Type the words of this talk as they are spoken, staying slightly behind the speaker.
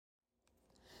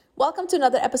Welcome to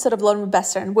another episode of Learn with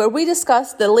Bestern, where we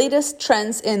discuss the latest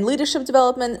trends in leadership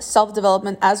development,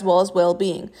 self-development, as well as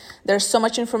well-being. There's so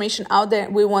much information out there.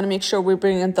 We want to make sure we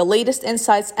bring in the latest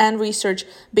insights and research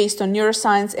based on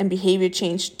neuroscience and behavior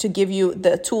change to give you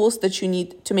the tools that you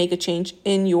need to make a change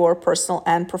in your personal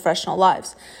and professional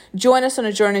lives. Join us on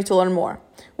a journey to learn more.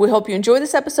 We hope you enjoy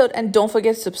this episode, and don't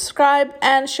forget to subscribe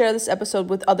and share this episode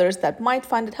with others that might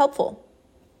find it helpful.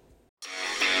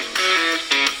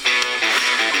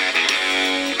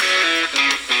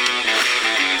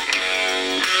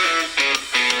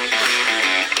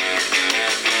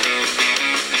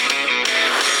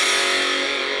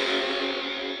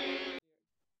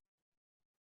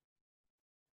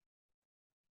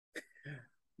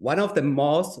 One of the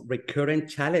most recurrent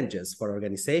challenges for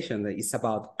organizations is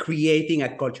about creating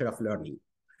a culture of learning.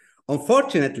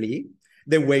 Unfortunately,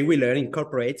 the way we learn in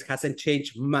corporates hasn't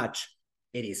changed much.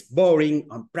 It is boring,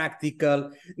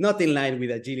 unpractical, not in line with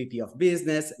agility of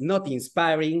business, not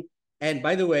inspiring. And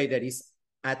by the way, there is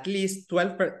at least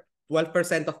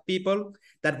 12% of people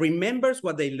that remembers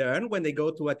what they learn when they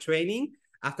go to a training.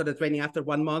 After the training, after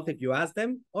 1 month, if you ask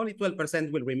them, only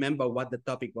 12% will remember what the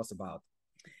topic was about.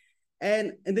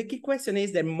 And the key question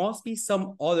is there must be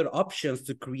some other options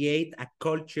to create a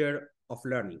culture of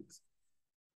learning.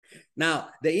 Now,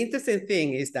 the interesting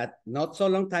thing is that not so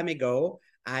long time ago,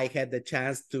 I had the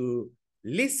chance to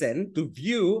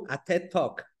view a TED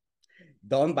Talk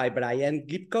done by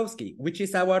Glibkowski, which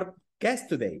is our guest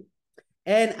today.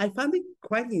 And I found it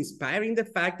quite inspiring, the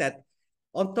fact that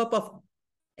on top of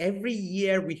every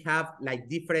year we have like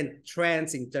different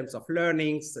trends in terms of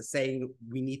learnings, saying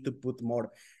we need to put more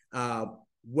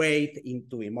weight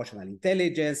into emotional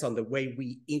intelligence, on the way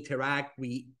we interact,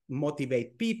 we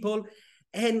motivate people.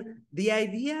 And the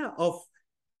idea of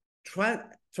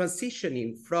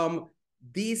transitioning from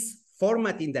this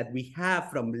formatting that we have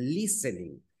from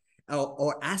listening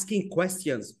or asking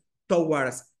questions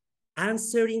towards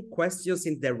answering questions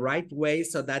in the right way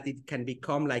so that it can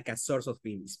become like a source of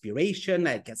inspiration,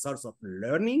 like a source of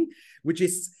learning, which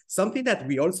is something that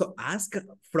we also ask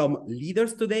from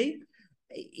leaders today.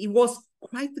 It was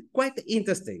quite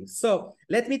interesting. So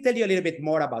let me tell you a little bit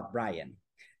more about Brian.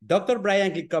 Dr.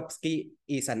 Brian Glibkowski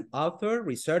is an author,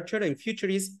 researcher, and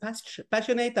futurist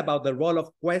passionate about the role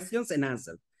of questions and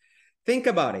answers. Think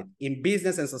about it. In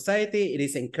business and society, it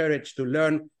is encouraged to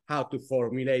learn how to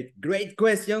formulate great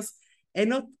questions,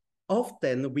 and not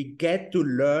often we get to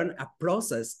learn a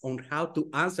process on how to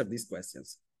answer these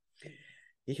questions.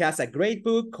 He has a great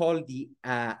book called The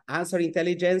Answer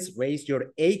Intelligence, Raise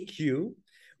Your AQ,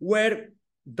 where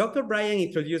Dr. Brian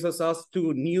introduces us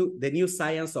to the new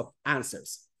science of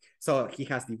answers. So he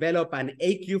has developed an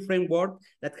AQ framework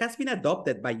that has been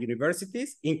adopted by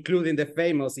universities, including the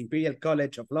famous Imperial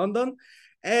College of London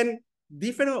and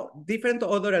different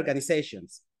other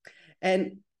organizations.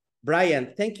 And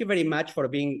Brian, thank you very much for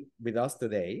being with us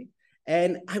today.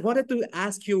 And I wanted to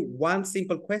ask you one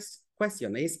simple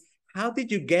question is, how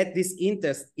did you get this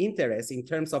interest in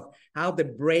terms of how the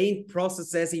brain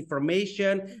processes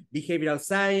information, behavioral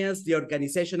science, the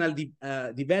organizational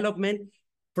development?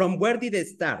 From where did it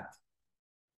start?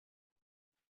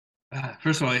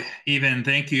 First of all, Evan,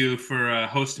 thank you for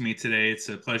hosting me today. It's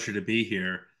a pleasure to be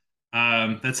here.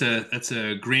 That's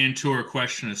a grand tour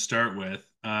question to start with.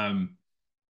 I'll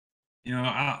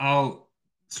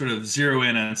sort of zero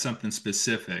in on something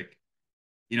specific.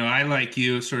 I, like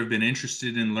you, sort of been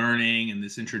interested in learning, and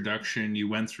this introduction you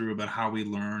went through about how we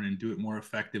learn and do it more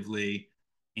effectively.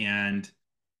 And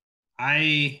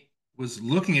I was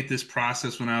looking at this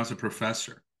process when I was a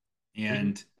professor,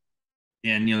 and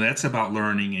that's about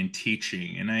learning and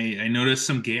teaching. And I noticed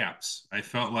some gaps. I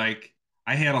felt like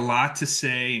I had a lot to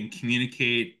say and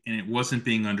communicate, and it wasn't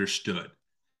being understood.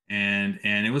 And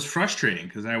it was frustrating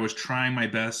because I was trying my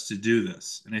best to do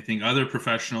this. And I think other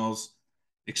professionals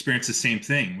experience the same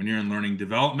thing when you're in learning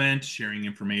development, sharing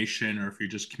information, or if you're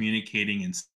just communicating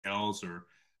in sales or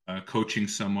coaching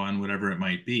someone, whatever it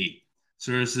might be.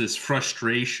 So there's this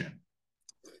frustration.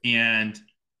 And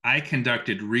I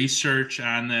conducted research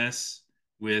on this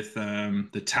with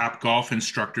the top golf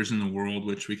instructors in the world,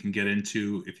 which we can get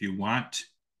into if you want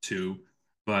to.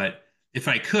 But if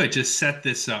I could just set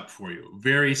this up for you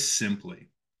very simply,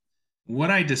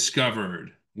 what I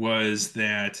discovered was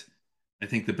that I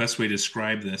think the best way to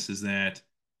describe this is that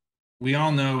we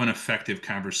all know an effective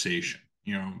conversation.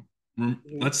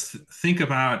 Let's think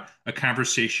about a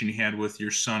conversation you had with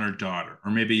your son or daughter, or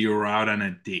maybe you were out on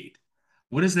a date.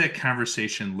 What does that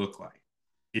conversation look like?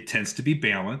 It tends to be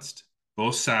balanced.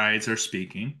 Both sides are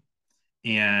speaking,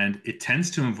 and it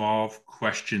tends to involve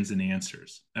questions and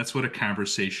answers. That's what a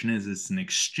conversation is. It's an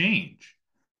exchange.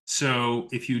 So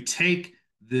if you take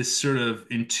this sort of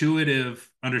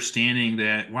intuitive understanding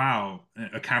that, wow,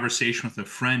 a conversation with a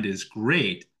friend is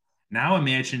great. Now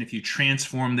imagine if you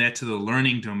transform that to the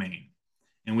learning domain.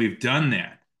 And we've done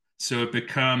that. So it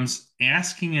becomes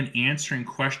asking and answering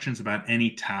questions about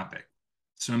any topic.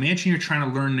 So imagine you're trying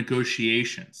to learn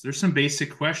negotiations. There's some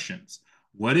basic questions.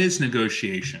 What is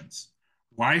negotiations?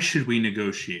 Why should we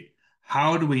negotiate?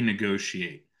 How do we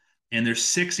negotiate? And there's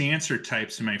 6 answer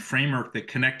types in my framework that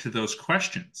connect to those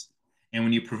questions. And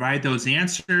when you provide those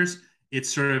answers,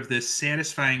 it's sort of this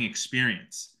satisfying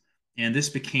experience. And this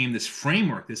became this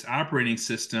framework, this operating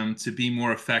system to be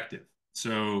more effective.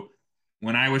 So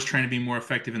when I was trying to be more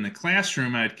effective in the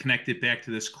classroom, I'd connect it back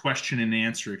to this question and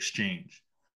answer exchange.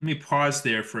 Let me pause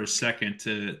there for a second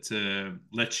to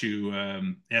let you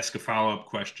ask a follow-up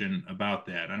question about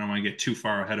that. I don't want to get too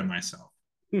far ahead of myself.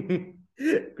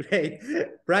 Great.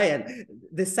 Brian,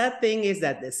 the sad thing is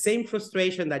that the same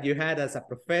frustration that you had as a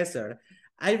professor,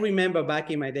 I remember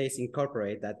back in my days in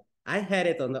corporate that I had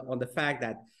it on the fact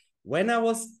that when I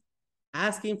was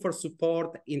asking for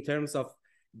support in terms of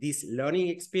this learning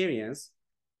experience,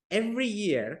 every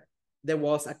year there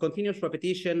was a continuous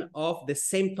repetition of the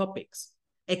same topics,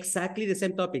 exactly the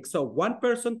same topics. So one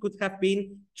person could have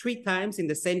been 3 times in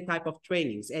the same type of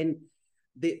trainings. And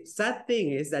the sad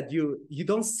thing is that you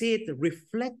don't see it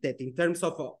reflected in terms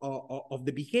of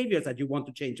the behaviors that you want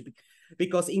to change.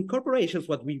 Because in corporations,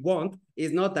 what we want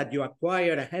is not that you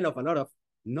acquire a hell of a lot of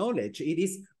knowledge. It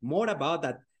is more about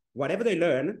that whatever they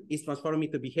learn is transformed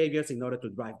into behaviors in order to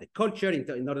drive the culture,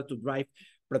 in order to drive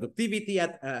productivity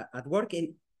at work, and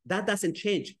that doesn't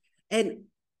change. And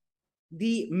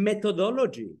the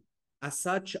methodology as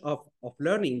such of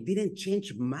learning didn't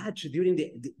change much during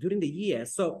the year.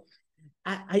 So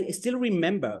I still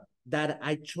remember that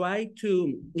I tried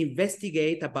to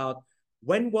investigate about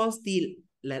when was the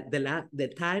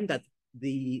time that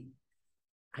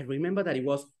I remember that it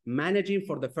was managing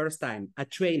for the first time, a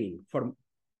training for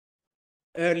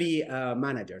early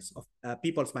managers, of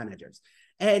people's managers.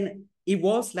 And it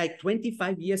was like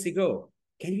 25 years ago.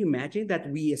 Can you imagine that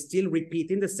we are still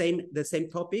repeating the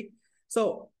same topic?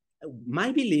 So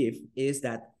my belief is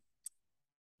that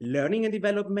learning and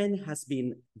development has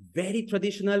been very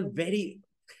traditional, very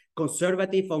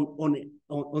conservative on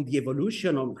the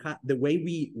evolution of the way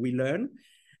we learn.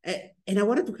 And I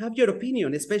wanted to have your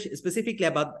opinion, especially specifically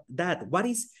about that. What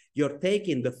is your take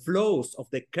in the flows of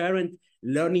the current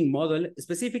learning model,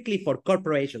 specifically for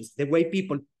corporations, the way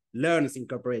people learn in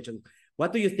corporations?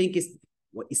 What do you think is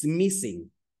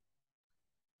missing?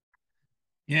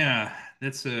 Yeah,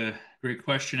 that's a great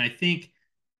question. I think,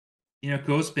 it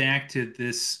goes back to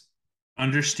this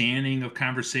understanding of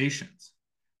conversations.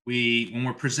 When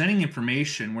we're presenting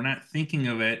information, we're not thinking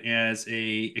of it as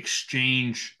a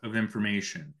exchange of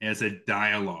information, as a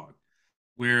dialogue.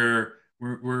 We're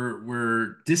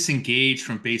disengaged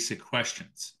from basic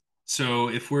questions. So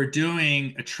if we're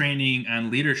doing a training on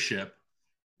leadership,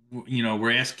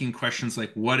 we're asking questions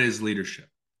like, what is leadership?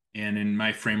 And in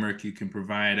my framework, you can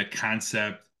provide a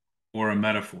concept or a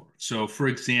metaphor. So, for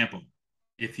example,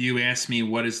 if you ask me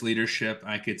what is leadership,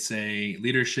 I could say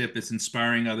leadership is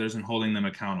inspiring others and holding them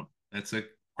accountable. That's a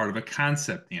part of a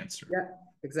concept answer. Yeah,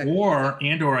 exactly. Or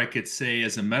I could say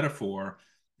as a metaphor,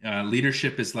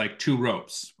 leadership is like 2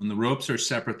 ropes. When the ropes are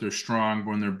separate, they're strong.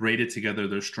 When they're braided together,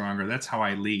 they're stronger. That's how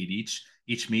I lead.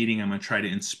 Each meeting, I'm going to try to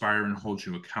inspire and hold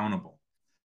you accountable.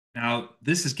 Now,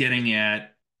 this is getting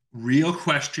at real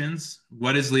questions.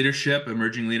 What is leadership?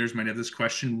 Emerging leaders might have this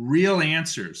question, real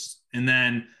answers. And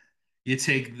then you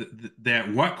take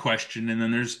that what question, and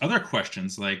then there's other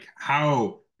questions like,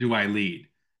 how do I lead?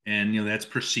 And, that's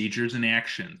procedures and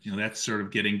actions. That's sort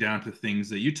of getting down to things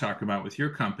that you talk about with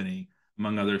your company,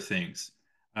 among other things.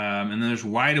 And then there's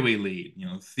why do we lead?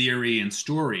 Theory and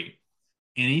story.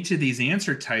 And each of these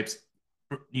answer types,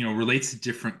 relates to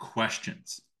different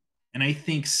questions. And I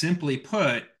think simply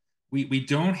put, we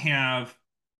don't have,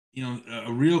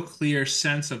 a real clear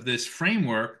sense of this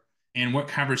framework and what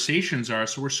conversations are.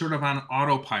 So we're sort of on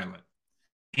autopilot.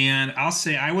 And I'll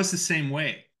say I was the same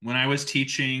way. When I was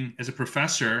teaching as a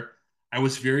professor, I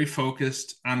was very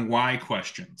focused on why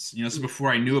questions. This is before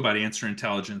I knew about answer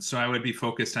intelligence. So I would be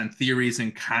focused on theories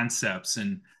and concepts.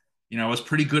 And, I was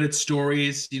pretty good at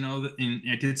stories, and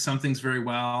I did some things very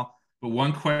well. But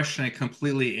one question I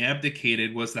completely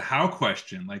abdicated was the how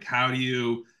question. Like, how do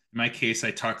you, in my case,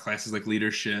 I taught classes like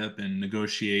leadership and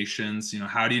negotiations.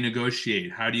 How do you negotiate?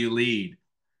 How do you lead?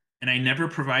 And I never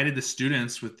provided the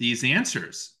students with these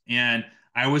answers. And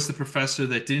I was the professor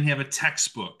that didn't have a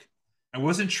textbook. I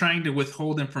wasn't trying to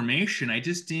withhold information. I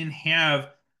just didn't have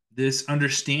this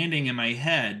understanding in my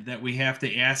head that we have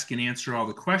to ask and answer all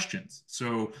the questions.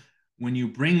 So when you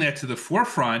bring that to the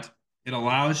forefront, it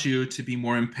allows you to be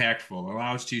more impactful,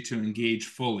 allows you to engage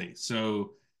fully.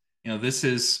 So, this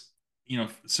is,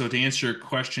 so to answer your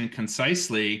question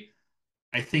concisely,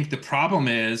 I think the problem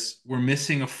is we're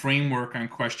missing a framework on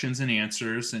questions and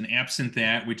answers. And absent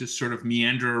that, we just sort of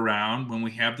meander around. When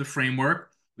we have the framework,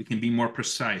 we can be more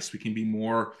precise, we can be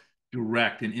more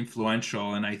direct and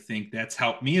influential. And I think that's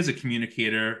helped me as a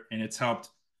communicator, and it's helped,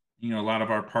 a lot of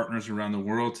our partners around the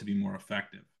world to be more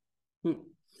effective.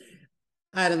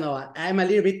 I don't know. I'm a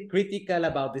little bit critical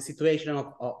about the situation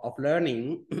of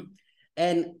learning.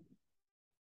 And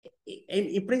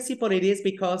in principle, it is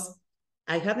because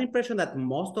I have the impression that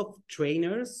most of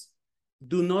trainers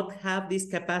do not have this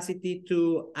capacity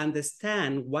to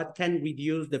understand what can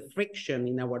reduce the friction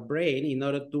in our brain in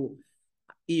order to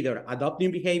either adopt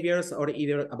new behaviors or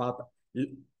either about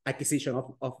acquisition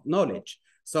of knowledge.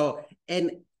 So,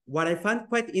 and what I found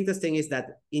quite interesting is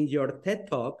that in your TED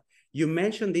Talk, you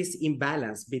mentioned this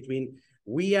imbalance between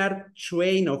we are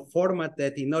trained or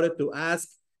formatted in order to ask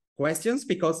questions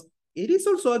because it is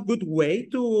also a good way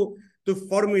to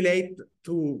formulate,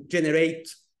 to generate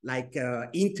like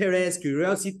interest,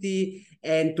 curiosity,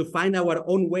 and to find our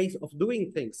own ways of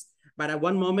doing things. But at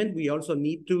one moment, we also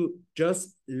need to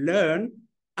just learn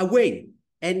a way.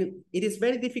 And it is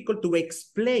very difficult to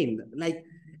explain, like,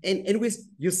 and we,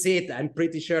 you see it, I'm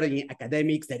pretty sure in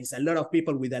academics, there is a lot of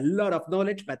people with a lot of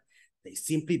knowledge, but they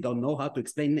simply don't know how to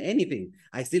explain anything.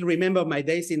 I still remember my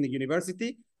days in the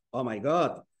university. Oh my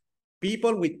God,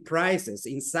 people with prizes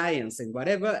in science and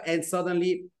whatever, and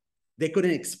suddenly they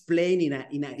couldn't explain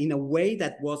in a way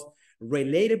that was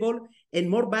relatable and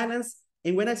more balanced.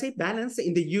 And when I say balance,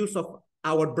 in the use of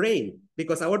our brain,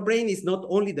 because our brain is not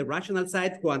only the rational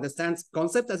side who understands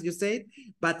concepts, as you said,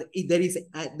 but there is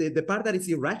the part that is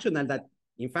irrational that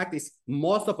in fact is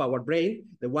most of our brain,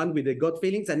 the one with the gut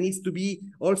feelings, and needs to be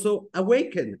also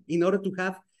awakened in order to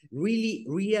have really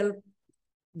real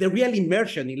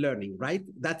immersion in learning, right?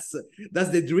 That's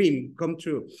the dream come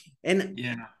true. And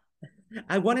yeah,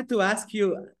 I wanted to ask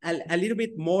you a little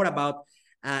bit more about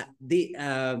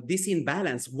this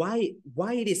imbalance. Why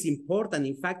it is important,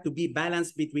 in fact, to be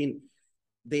balanced between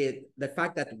the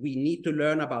fact that we need to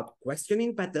learn about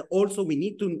questioning, but also we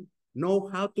need to know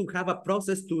how to have a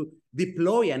process to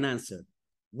deploy an answer.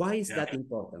 Why is that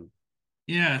important?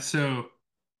 Yeah. So,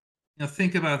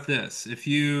 think about this. If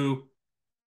you,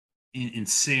 in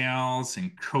sales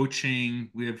and coaching,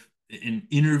 we have in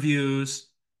interviews,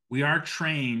 we are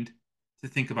trained to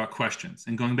think about questions.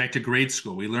 And going back to grade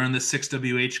school, we learn the 6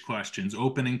 WH questions,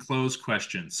 open and close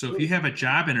questions. So if you have a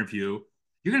job interview,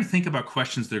 you're going to think about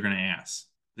questions they're going to ask.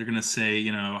 They're going to say,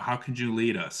 how could you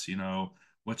lead us?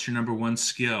 What's your number one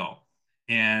skill?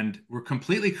 And we're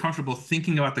completely comfortable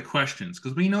thinking about the questions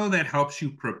because we know that helps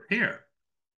you prepare.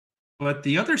 But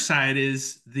the other side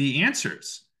is the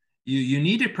answers. You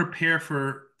need to prepare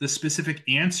for the specific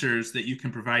answers that you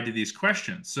can provide to these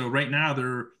questions. So right now,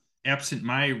 they're absent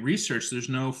my research. There's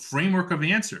no framework of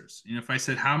answers. If I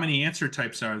said how many answer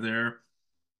types are there,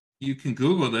 you can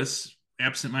Google this.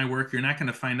 Absent my work, you're not going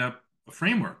to find up a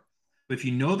framework. But if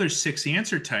you know there's 6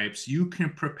 answer types, you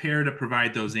can prepare to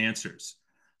provide those answers.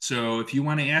 So if you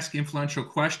want to ask influential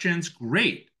questions,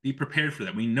 great. Be prepared for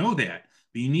that. We know that.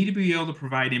 But you need to be able to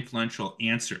provide influential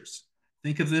answers.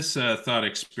 Think of this thought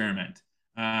experiment.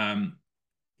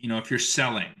 If you're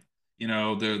selling,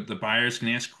 the buyers can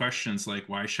ask questions like,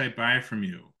 why should I buy from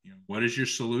you? What is your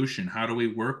solution? How do we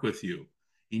work with you?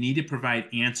 You need to provide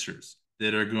answers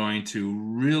that are going to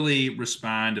really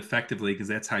respond effectively because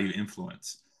that's how you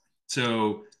influence.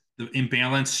 So the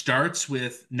imbalance starts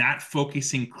with not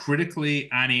focusing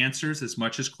critically on answers as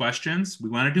much as questions. We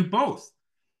want to do both.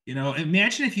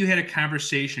 Imagine if you had a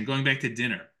conversation going back to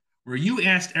dinner where you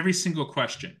asked every single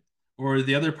question or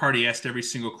the other party asked every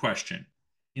single question.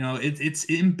 It's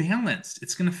imbalanced.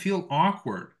 It's going to feel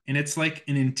awkward. And it's like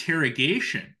an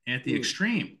interrogation at the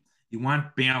extreme. You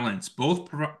want balance.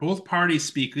 Both parties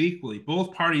speak equally.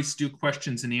 Both parties do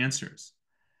questions and answers.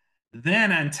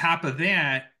 Then on top of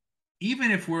that,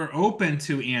 even if we're open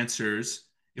to answers,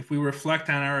 if we reflect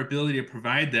on our ability to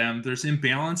provide them, there's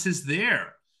imbalances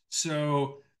there.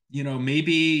 So,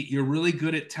 maybe you're really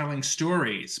good at telling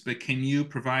stories, but can you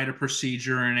provide a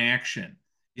procedure and action?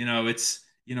 It's,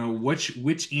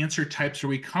 which answer types are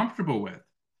we comfortable with?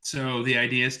 So the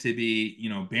idea is to be,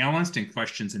 balanced in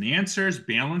questions and answers,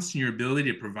 balanced in your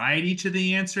ability to provide each of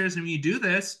the answers. And when you do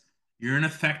this, you're an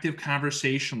effective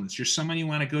conversationalist. You're someone you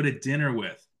want to go to dinner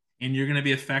with, and you're going to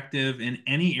be effective in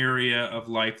any area of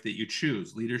life that you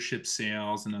choose, leadership,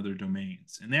 sales, and other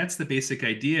domains. And that's the basic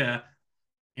idea.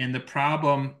 And the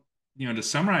problem, to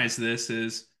summarize this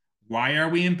is, why are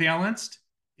we imbalanced?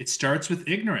 It starts with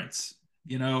ignorance.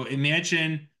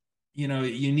 Imagine, you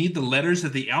need the letters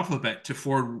of the alphabet to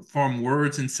form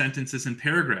words and sentences and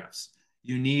paragraphs.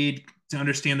 You need to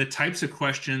understand the types of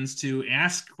questions to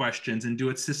ask questions and do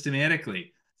it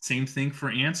systematically. Same thing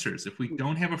for answers. If we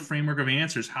don't have a framework of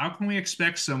answers, how can we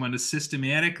expect someone to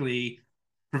systematically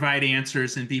provide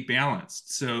answers and be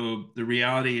balanced? So the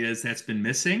reality is that's been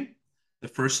missing. The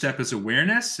first step is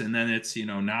awareness, and then it's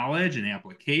knowledge and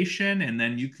application, and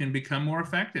then you can become more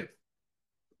effective.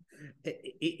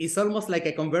 It's almost like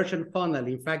a conversion funnel,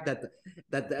 in fact,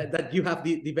 that you have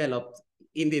developed.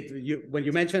 Indeed, when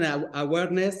you mention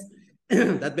awareness,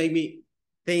 that made me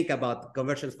think about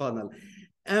conversion funnel.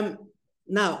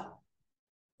 Now,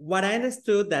 what I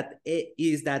understood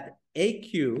is that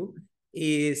AQ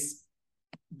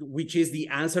which is the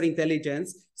answer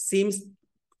intelligence, seems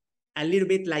a little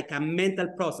bit like a mental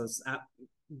process.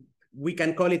 We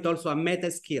can call it also a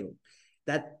meta skill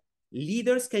that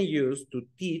leaders can use to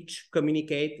teach,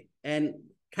 communicate, and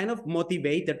kind of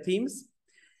motivate their teams.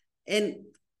 And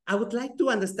I would like to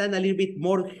understand a little bit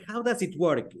more, how does it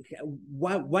work?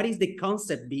 What is the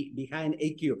concept behind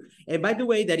AQ? And by the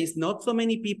way, there is not so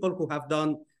many people who have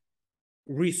done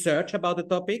research about the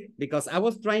topic, because I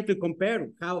was trying to compare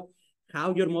how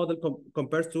your model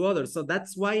compares to others. So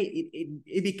that's why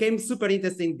it became super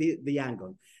interesting, the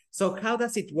angle. So how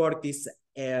does it work, this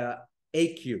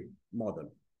AQ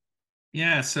model?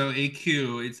 Yeah, so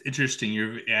AQ, it's interesting.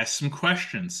 You've asked some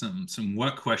questions, some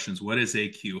what questions. What is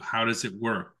AQ? How does it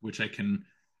work? Which I can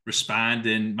respond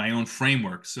in my own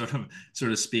framework, so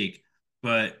to speak.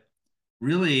 But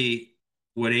really,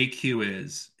 what AQ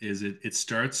is it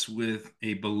starts with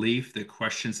a belief that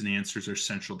questions and answers are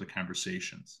central to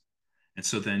conversations. And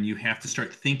so then you have to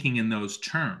start thinking in those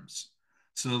terms.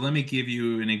 So let me give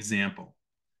you an example.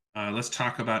 Let's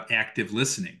talk about active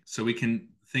listening. So we can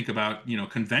think about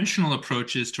conventional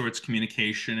approaches towards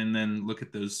communication, and then look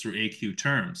at those through AQ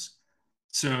terms.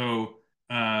 So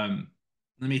let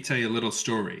me tell you a little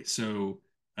story. So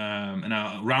and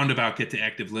I'll roundabout get to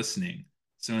active listening.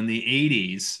 So in the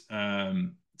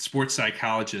 80s, sports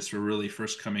psychologists were really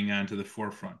first coming onto the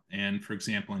forefront. And for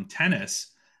example, in tennis,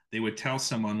 they would tell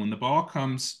someone, when the ball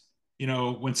comes,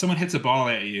 when someone hits a ball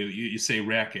at you, you say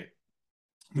racket.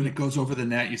 When it goes over the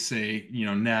net, you say,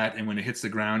 net. And when it hits the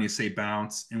ground, you say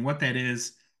bounce. And what that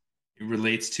is, it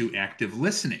relates to active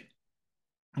listening.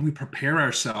 And we prepare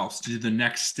ourselves to do the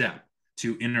next step,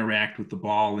 to interact with the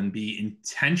ball and be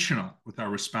intentional with our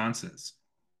responses.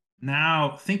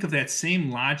 Now, think of that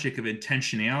same logic of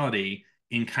intentionality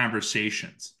in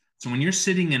conversations. So when you're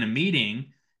sitting in a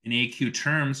meeting, in AQ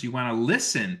terms, you want to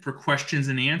listen for questions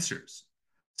and answers.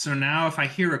 So now if I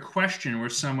hear a question where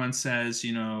someone says,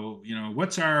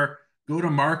 what's our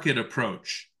go-to-market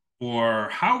approach? Or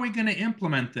how are we going to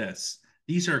implement this?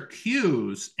 These are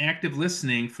cues, active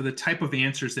listening, for the type of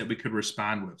answers that we could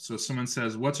respond with. So if someone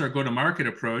says, what's our go-to-market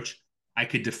approach? I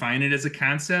could define it as a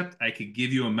concept. I could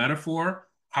give you a metaphor.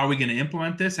 How are we going to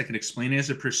implement this? I could explain it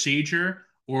as a procedure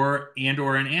or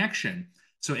an action.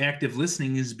 So active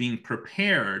listening is being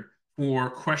prepared for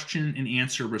question and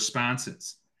answer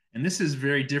responses. And this is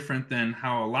very different than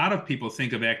how a lot of people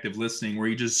think of active listening, where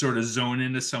you just sort of zone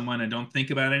into someone and don't think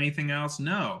about anything else.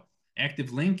 No,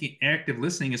 active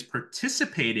listening is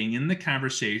participating in the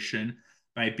conversation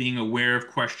by being aware of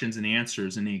questions and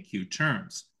answers in AQ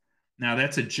terms. Now,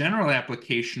 that's a general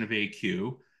application of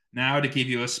AQ. Now, to give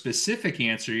you a specific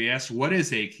answer, you ask, what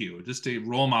is AQ? Just to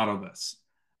role model this.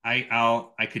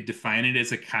 I could define it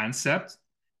as a concept.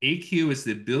 AQ is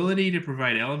the ability to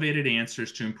provide elevated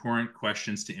answers to important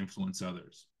questions to influence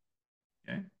others.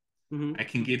 Okay. Mm-hmm. I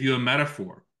can give you a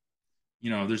metaphor.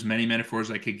 There's many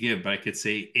metaphors I could give, but I could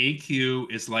say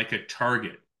AQ is like a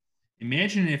target.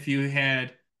 Imagine if you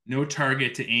had no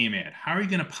target to aim at. How are you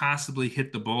going to possibly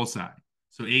hit the bullseye?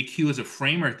 So AQ is a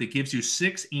framework that gives you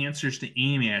 6 answers to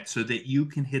aim at so that you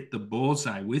can hit the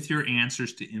bullseye with your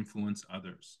answers to influence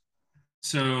others.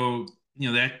 So,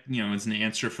 that, is an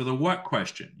answer for the what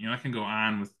question. I can go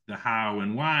on with the how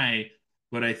and why,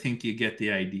 but I think you get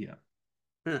the idea.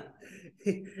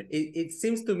 It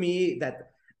seems to me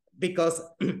that because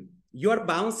you're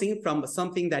bouncing from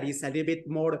something that is a little bit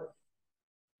more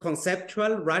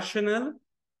conceptual, rational,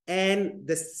 and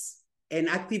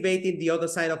activating the other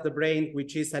side of the brain,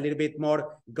 which is a little bit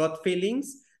more gut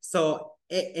feelings. So,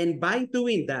 and by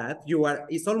doing that,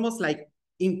 it's almost like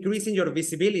increasing your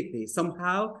visibility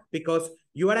somehow, because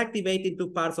you are activating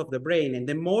 2 parts of the brain. And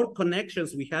the more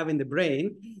connections we have in the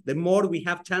brain, the more we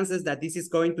have chances that this is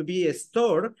going to be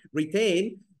stored,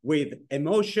 retained with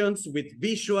emotions, with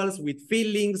visuals, with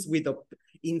feelings, with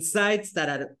insights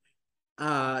that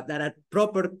are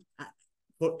proper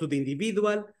to the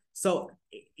individual. So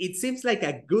it seems like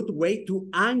a good way to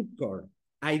anchor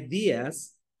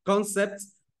ideas,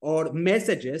 concepts, or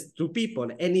messages to people.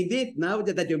 And indeed, now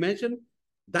that you mentioned,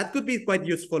 that could be quite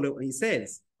useful in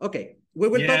sales. Okay, we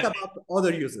will talk about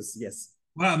other uses. Yes.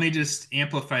 Well, let me just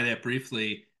amplify that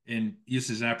briefly and use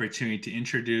this opportunity to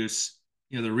introduce,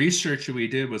 the research that we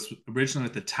did was originally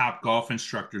with the top golf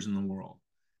instructors in the world.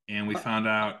 And we found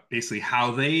out basically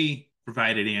how they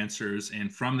provided answers.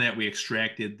 And from that, we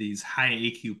extracted these high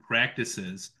AQ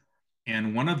practices.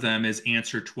 And one of them is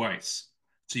answer twice.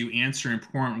 So you answer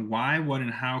important why, what,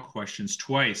 and how questions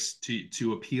twice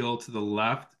to appeal to the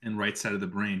left and right side of the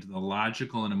brain, to the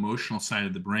logical and emotional side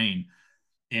of the brain.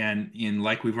 And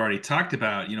like we've already talked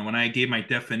about, when I gave my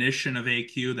definition of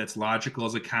AQ, that's logical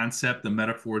as a concept, the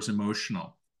metaphor is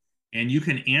emotional. And you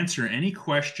can answer any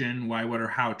question, why, what, or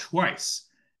how twice.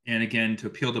 And again, to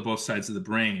appeal to both sides of the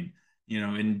brain.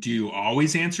 And do you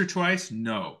always answer twice?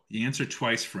 No. You answer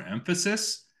twice for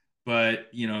emphasis, but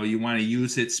you want to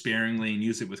use it sparingly and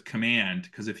use it with command.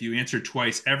 Because if you answer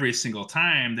twice every single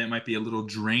time, that might be a little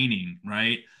draining,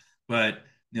 right? But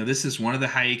this is one of the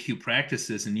high AQ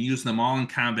practices, and you use them all in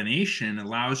combination,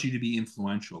 allows you to be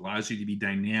influential, allows you to be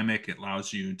dynamic, it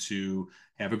allows you to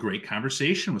have a great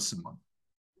conversation with someone.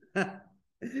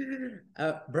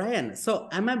 Brian, so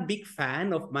I'm a big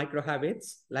fan of micro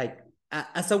habits, like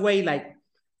as a way like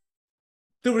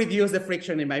to reduce the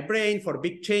friction in my brain for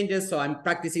big changes. So I'm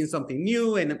practicing something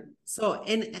new. And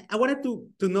I wanted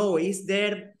to know, is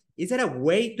there a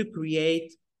way to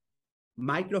create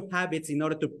micro habits in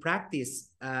order to practice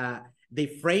the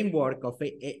framework of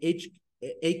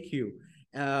AQ,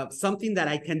 something that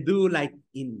I can do like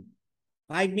in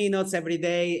 5 minutes every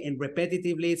day and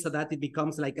repetitively, so that it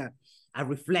becomes like a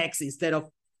reflex instead of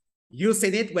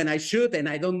using it when I should and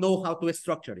I don't know how to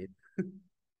structure it.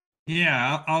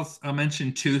 Yeah, I'll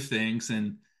mention two things,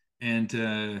 and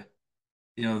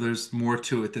there's more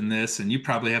to it than this, and you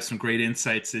probably have some great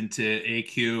insights into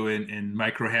AQ and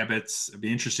micro habits. I'd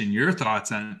be interested in your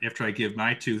thoughts on after I give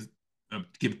my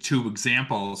give two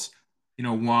examples.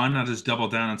 One, I'll just double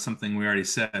down on something we already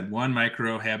said. One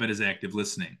micro habit is active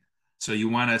listening. So you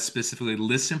want to specifically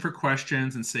listen for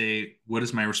questions and say, what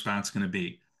is my response going to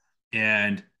be?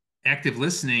 And active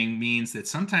listening means that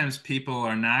sometimes people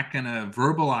are not going to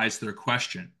verbalize their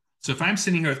question. So if I'm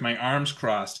sitting here with my arms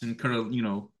crossed and kind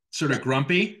of, sort of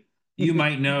grumpy, you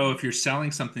might know if you're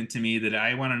selling something to me that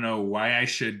I want to know why I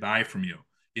should buy from you.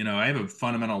 I have a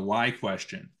fundamental why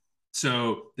question.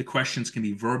 So the questions can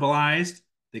be verbalized,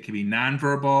 they can be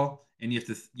nonverbal, and you have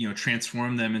to,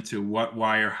 transform them into what,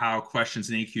 why, or how questions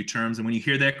in AQ terms. And when you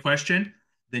hear that question,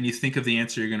 then you think of the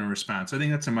answer you're going to respond. So I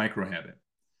think that's a micro habit.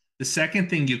 The second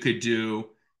thing you could do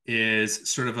is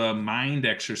sort of a mind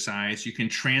exercise. You can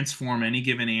transform any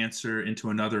given answer into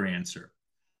another answer.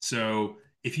 So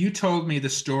if you told me the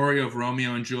story of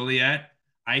Romeo and Juliet,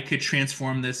 I could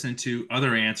transform this into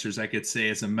other answers. I could say,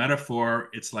 as a metaphor,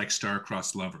 it's like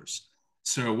star-crossed lovers.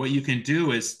 So what you can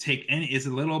do is is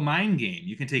a little mind game.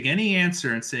 You can take any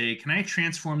answer and say, can I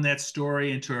transform that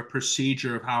story into a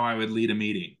procedure of how I would lead a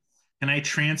meeting? Can I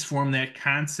transform that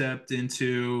concept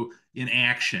into an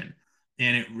action?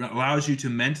 And it allows you to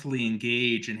mentally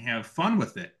engage and have fun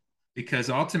with it.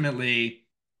 Because ultimately,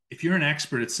 if you're an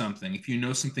expert at something, if you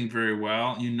know something very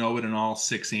well, you know it in all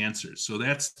 6 answers. So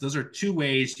those are 2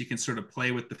 ways you can sort of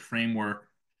play with the framework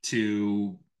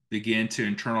to begin to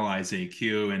internalize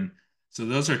AQ. And so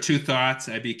those are 2 thoughts.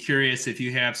 I'd be curious if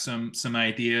you have some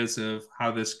ideas of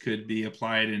how this could be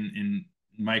applied in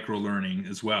micro learning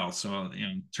as well. So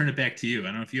turn it back to you. I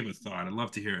don't know if you have a thought. I'd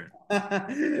love to hear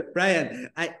it. Brian,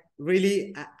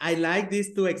 I like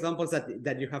these 2 examples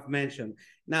that you have mentioned.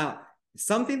 Now,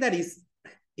 something that is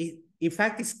in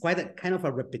fact, it's quite a kind of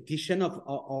a repetition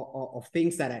of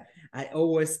things that I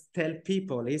always tell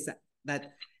people is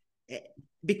that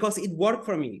because it worked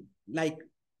for me. Like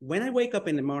when I wake up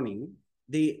in the morning,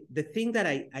 the thing that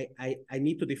I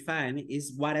need to define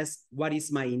is what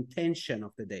is my intention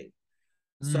of the day.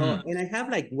 So, and I have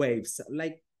like waves,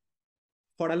 like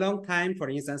for a long time, for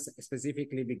instance,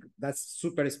 specifically, that's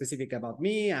super specific about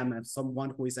me. I'm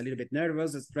someone who is a little bit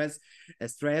nervous,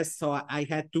 stressed. So I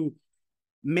had to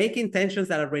make intentions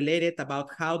that are related about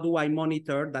how do I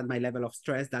monitor that my level of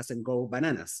stress doesn't go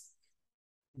bananas.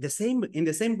 In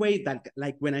the same way that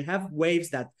like when I have waves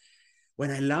that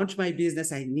when I launched my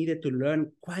business, I needed to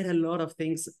learn quite a lot of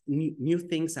things, new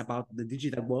things about the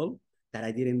digital world that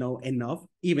I didn't know enough,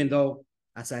 even though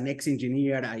as an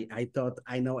ex-engineer, I thought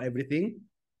I know everything.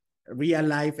 Real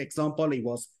life example, it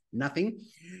was nothing.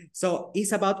 So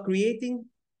it's about creating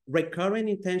recurring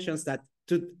intentions that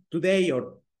today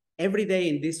or every day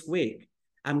in this week,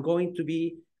 I'm going to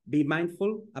be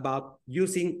mindful about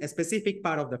using a specific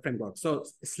part of the framework. So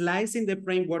slicing the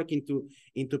framework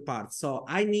into parts. So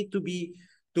I need to be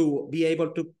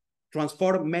able to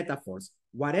transform metaphors.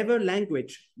 Whatever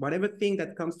language, whatever thing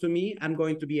that comes to me, I'm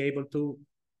going to be able to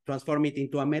transform it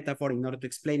into a metaphor in order to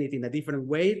explain it in a different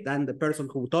way than the person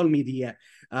who told me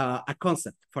a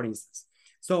concept, for instance.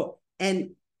 So,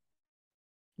 and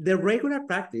the regular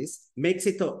practice makes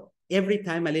it every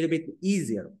time a little bit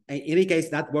easier. In any case,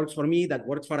 that works for me, that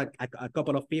works for a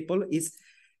couple of people.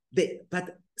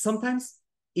 But sometimes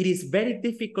it is very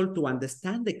difficult to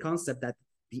understand the concept that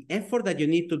the effort that you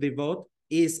need to devote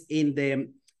is in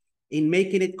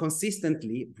making it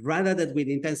consistently rather than with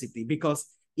intensity. Because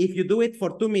if you do it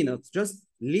for 2 minutes, just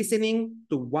listening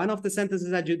to one of the sentences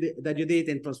that you did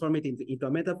and transform it into a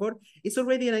metaphor, it's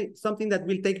already something that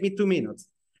will take me 2 minutes.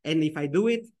 And if I do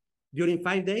it during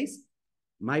 5 days,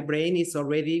 my brain is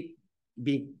already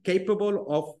being capable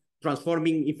of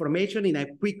transforming information in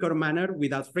a quicker manner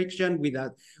without friction,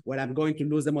 without where I'm going to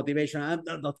lose the motivation. I'm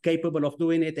not capable of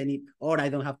doing it, or I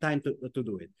don't have time to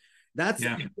do it. That's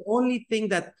the only thing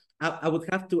that I would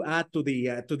have to add to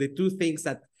the two things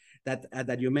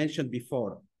that you mentioned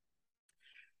before.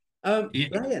 Brian,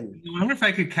 I wonder if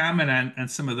I could comment on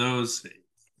some of those.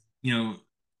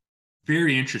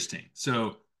 Very interesting.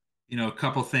 So, a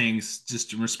couple things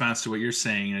just in response to what you're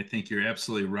saying. I think you're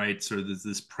absolutely right. Sort of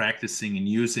this practicing and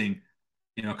using,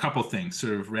 a couple things,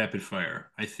 sort of rapid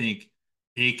fire. I think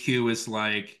AQ is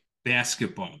like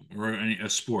basketball or a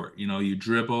sport. You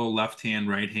dribble, left hand,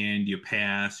 right hand, you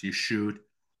pass, you shoot.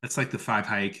 That's like the 5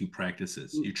 high IQ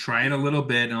practices. You try it a little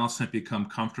bit and all of a sudden become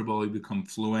comfortable, you become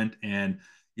fluent, and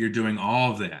you're doing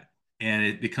all of that.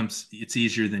 And it's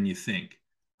easier than you think.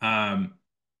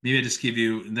 Maybe I just give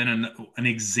you then an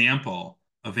example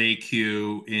of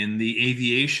AQ in the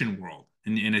aviation world.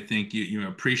 And I think you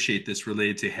appreciate this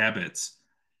related to habits.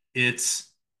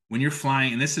 It's when you're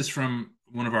flying, and this is from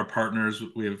one of our partners.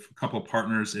 We have a couple of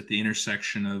partners at the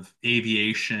intersection of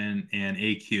aviation and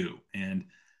AQ. And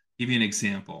give you an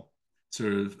example.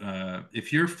 Sort of,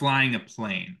 if you're flying a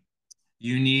plane,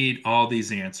 you need all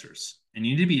these answers and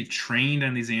you need to be trained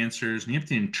on these answers and you have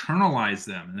to internalize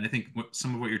them. And I think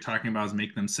some of what you're talking about is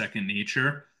make them second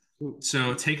nature.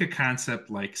 So take a concept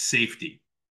like safety.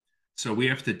 So we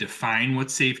have to define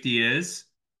what safety is.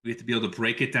 We have to be able to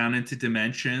break it down into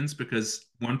dimensions because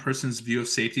one person's view of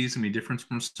safety is going to be different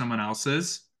from someone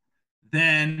else's.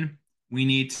 Then we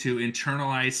need to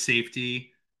internalize safety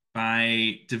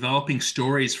by developing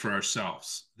stories for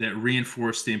ourselves that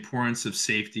reinforce the importance of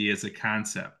safety as a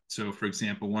concept. So, for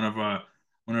example, one of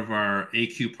our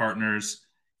AQ partners,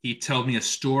 he told me a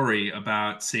story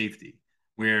about safety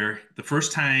where one of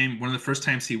the first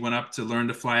times he went up to learn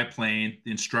to fly a plane,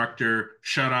 the instructor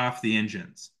shut off the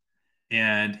engines.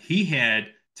 And he had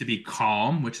to be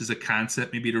calm, which is a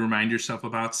concept maybe to remind yourself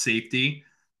about safety.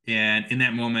 And in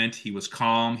that moment, he was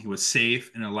calm, he was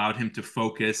safe, and allowed him to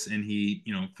focus, and he,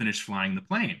 finished flying the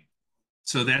plane.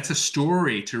 So that's a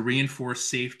story to reinforce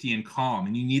safety and calm.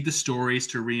 And you need the stories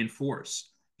to reinforce.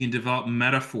 You can develop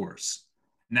metaphors.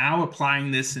 Now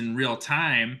applying this in real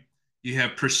time, you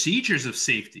have procedures of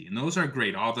safety, and those are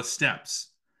great, all the steps.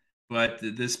 But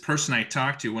this person I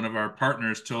talked to, one of our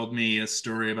partners, told me a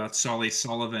story about Sully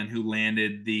Sullivan, who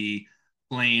landed the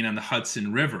plane on the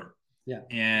Hudson River. Yeah.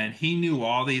 And he knew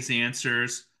all these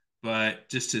answers, but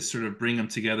just to sort of bring them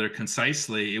together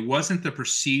concisely, it wasn't the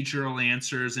procedural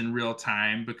answers in real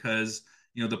time because,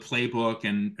 the playbook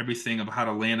and everything of how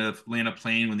to land a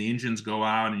plane when the engines go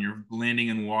out and you're landing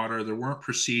in water, there weren't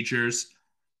procedures.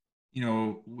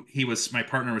 My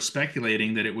partner was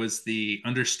speculating that it was the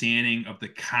understanding of the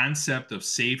concept of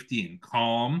safety and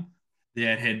calm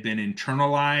that had been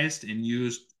internalized and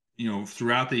used,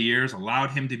 throughout the years,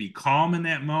 allowed him to be calm in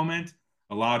that moment,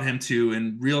 allowed him to,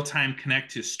 in real time,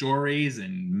 connect to stories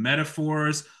and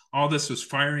metaphors. All this was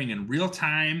firing in real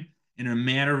time in a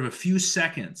matter of a few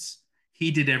seconds. He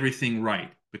did everything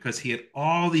right because he had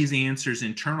all these answers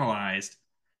internalized.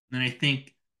 And I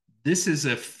think this is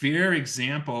a fair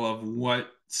example of what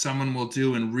someone will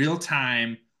do in real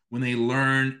time when they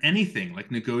learn anything like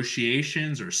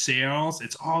negotiations or sales.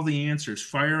 It's all the answers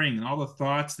firing and all the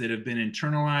thoughts that have been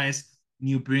internalized. And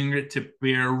you bring it to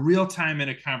bear real time in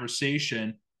a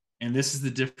conversation. And this is the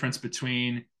difference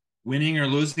between winning or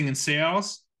losing in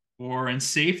sales or in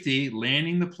safety,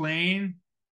 landing the plane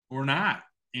or not.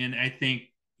 And I think,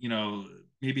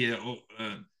 maybe a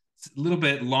little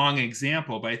bit long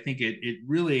example, but I think it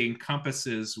really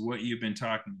encompasses what you've been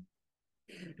talking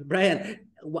about. Brian,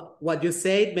 what you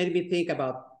said made me think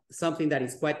about something that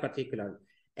is quite particular.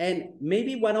 And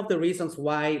maybe one of the reasons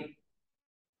why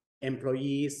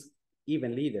employees,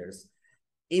 even leaders,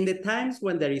 in the times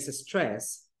when there is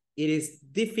stress, it is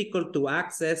difficult to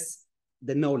access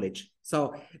the knowledge.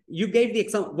 So you gave the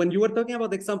example, when you were talking about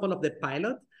the example of the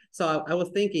pilot, so I was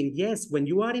thinking, yes, when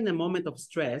you are in a moment of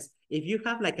stress, if you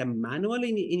have like a manual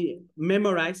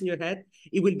memorized in your head,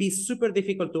 it will be super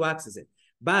difficult to access it.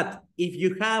 But if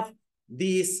you have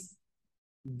these,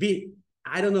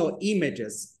 I don't know,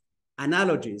 images,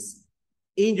 analogies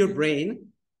in your brain,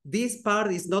 this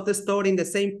part is not stored in the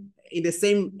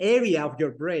same area of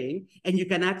your brain, and you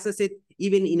can access it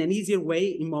even in an easier way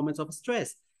in moments of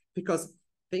stress. Because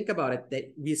think about it, that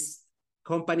these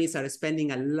companies are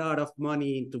spending a lot of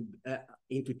money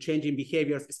into changing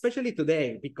behaviors, especially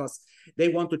today, because they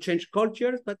want to change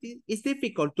cultures, but it's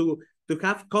difficult to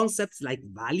have concepts like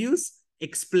values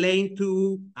explained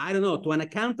to, I don't know, to an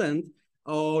accountant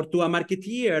or to a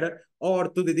marketeer or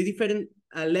to the different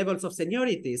levels of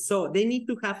seniority. So they need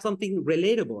to have something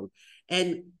relatable.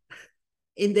 And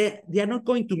they are not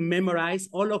going to memorize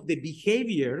all of the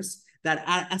behaviors that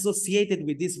are associated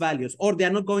with these values, or they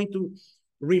are not going to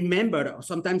remember, or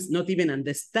sometimes not even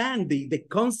understand the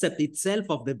concept itself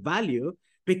of the value,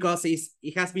 because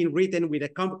it has been written with a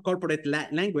corporate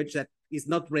language that is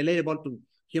not relatable to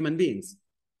human beings.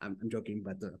 I'm joking,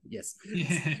 but yes.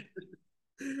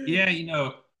 Yeah,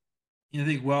 yeah, I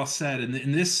think well said.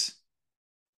 And this,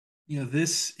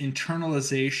 this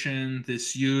internalization,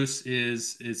 this use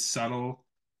is subtle,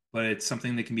 but it's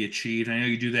something that can be achieved. I know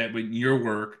you do that with your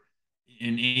work.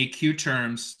 In AQ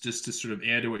terms, just to sort of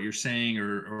add to what you're saying,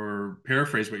 or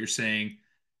paraphrase what you're saying,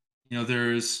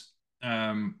 there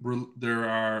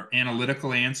are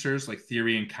analytical answers like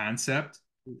theory and concept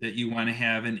that you want to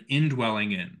have an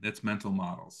indwelling in. That's mental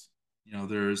models.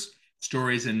 There's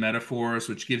stories and metaphors,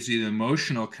 which gives you the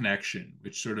emotional connection,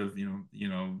 which sort of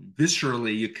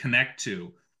viscerally you connect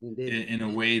to in a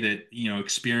way that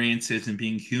experiences and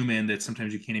being human that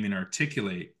sometimes you can't even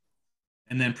articulate.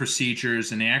 And then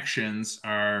procedures and actions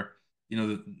are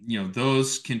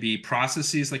those can be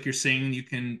processes like you're saying you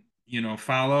can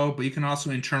follow, but you can also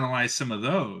internalize some of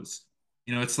those.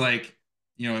 It's like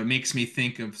it makes me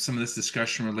think of some of this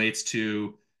discussion relates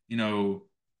to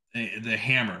the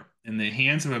hammer. In the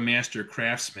hands of a master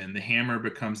craftsman, the hammer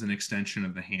becomes an extension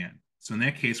of the hand. So in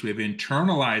that case, we have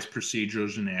internalized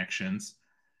procedures and actions.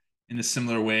 In a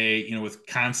similar way, with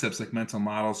concepts like mental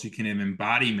models, you can have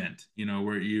embodiment,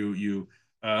 where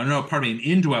no, pardon me, an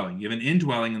indwelling. You have an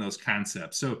indwelling in those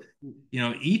concepts. So,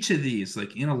 each of these,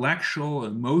 like intellectual,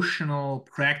 emotional,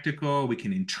 practical, we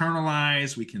can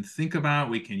internalize, we can think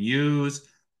about, we can use,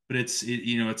 but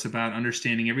it's about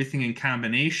understanding everything in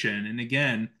combination. And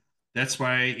again, that's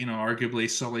why, arguably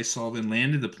Sully Sullivan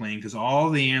landed the plane, because all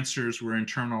the answers were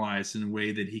internalized in a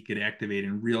way that he could activate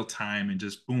in real time and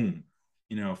just boom,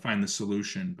 find the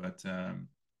solution. But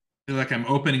feel like I'm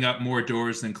opening up more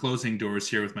doors than closing doors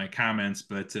here with my comments,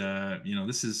 but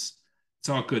it's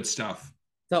all good stuff.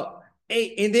 So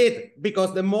indeed,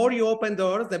 because the more you open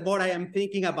doors, the more I am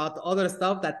thinking about other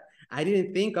stuff that I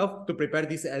didn't think of to prepare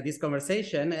this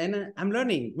conversation, and I'm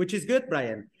learning, which is good,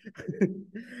 Brian.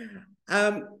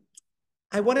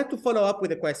 I wanted to follow up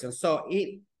with a question. So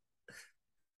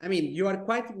you are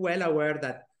quite well aware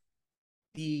that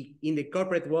in the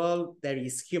corporate world, there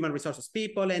is human resources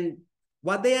people, and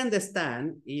what they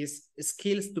understand is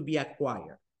skills to be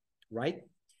acquired, right?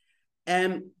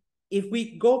 And if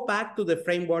we go back to the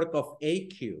framework of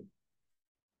AQ,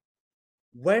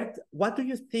 what do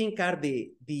you think are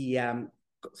the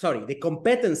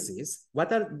competencies?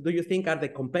 Do you think are the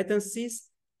competencies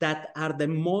that are the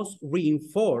most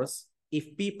reinforced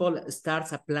if people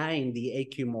starts applying the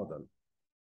AQ model?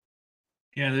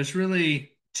 Yeah, there's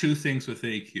really two things with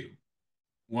AQ.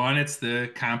 One, it's the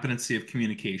competency of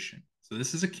communication. So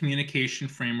this is a communication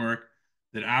framework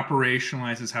that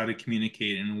operationalizes how to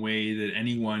communicate in a way that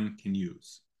anyone can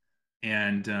use.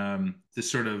 And to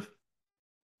sort of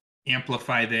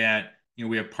amplify that,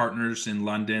 we have partners in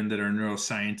London that are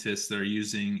neuroscientists that are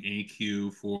using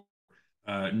AQ for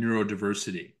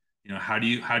neurodiversity. How do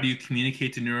you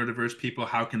communicate to neurodiverse people?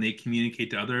 How can they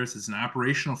communicate to others? It's an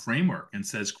operational framework and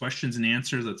says questions and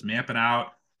answers. Let's map it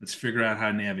out. Let's figure out how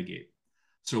to navigate.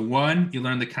 So one, you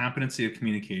learn the competency of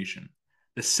communication.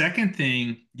 The second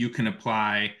thing you can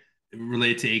apply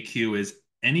related to AQ is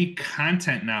any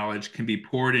content knowledge can be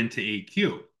poured into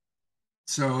AQ.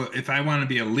 So if I want to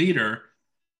be a leader,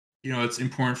 it's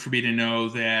important for me to know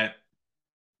that,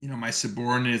 my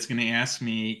subordinate is going to ask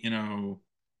me,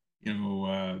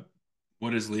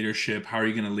 what is leadership? How are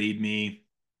you going to lead me?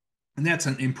 And that's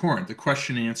important, the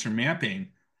question and answer mapping,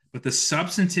 but the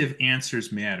substantive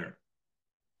answers matter.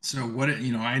 So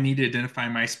I need to identify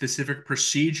my specific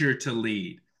procedure to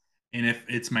lead. And if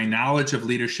it's my knowledge of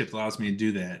leadership that allows me to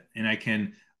do that, and I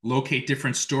can locate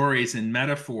different stories and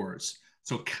metaphors.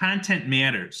 So content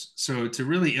matters. So to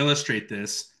really illustrate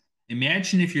this,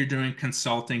 imagine if you're doing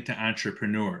consulting to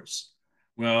entrepreneurs.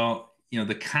 Well,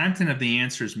 the content of the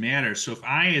answers matter. So if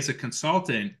I, as a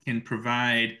consultant, can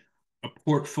provide a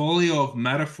portfolio of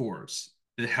metaphors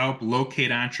that help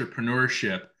locate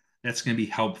entrepreneurship, that's going to be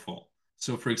helpful.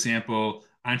 So, for example,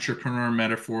 entrepreneur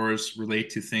metaphors relate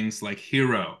to things like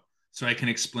hero. So I can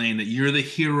explain that you're the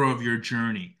hero of your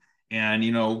journey and,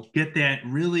 get that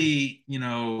really,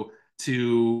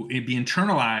 to be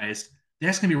internalized.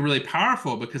 That's going to be really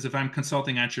powerful because if I'm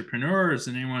consulting entrepreneurs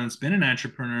and anyone that's been an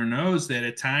entrepreneur knows that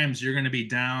at times you're going to be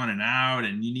down and out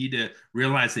and you need to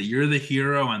realize that you're the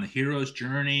hero on the hero's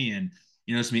journey and,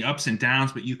 there's going to be ups and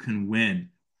downs, but you can win.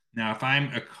 Now, if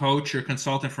I'm a coach or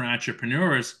consultant for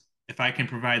entrepreneurs, if I can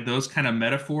provide those kind of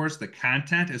metaphors, the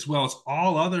content, as well as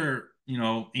all other,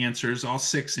 answers, all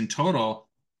 6 in total,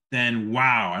 then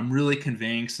wow, I'm really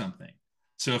conveying something.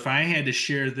 So if I had to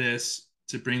share this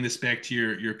to bring this back to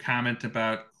your comment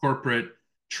about corporate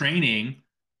training,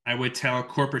 I would tell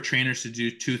corporate trainers to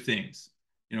do 2 things.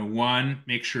 One,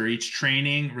 make sure each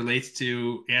training relates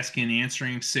to asking and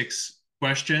answering 6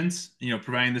 questions,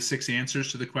 providing the 6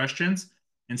 answers to the questions.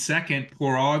 And second,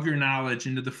 pour all of your knowledge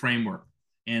into the framework.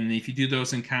 And if you do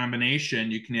those in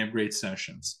combination, you can have great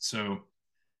sessions. So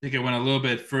I think I went a little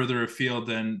bit further afield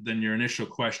than your initial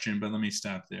question, but let me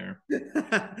stop there.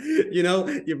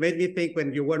 You made me think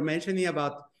when you were mentioning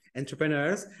about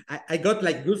entrepreneurs, I got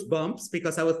like goosebumps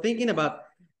because I was thinking about,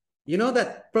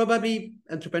 that probably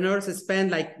entrepreneurs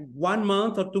spend like 1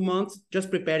 month or 2 months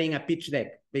just preparing a pitch deck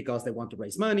because they want to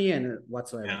raise money and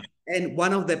whatsoever. Yeah. And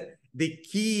one of the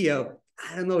key,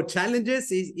 I don't know,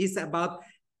 challenges is about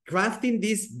crafting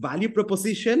this value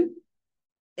proposition.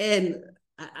 And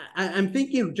I'm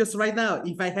thinking just right now,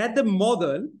 if I had the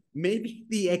model, maybe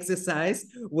the exercise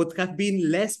would have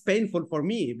been less painful for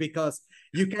me because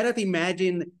you cannot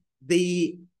imagine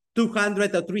the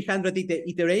 200 or 300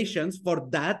 iterations for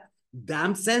that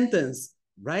damn sentence,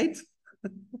 right?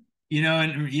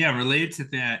 And yeah, related to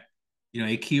that,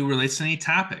 AQ relates to any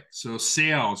topic. So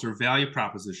sales or value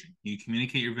proposition. You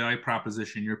communicate your value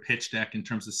proposition, your pitch deck in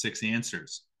terms of 6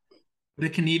 answers. But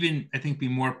it can even, I think, be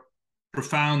more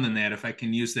profound than that, if I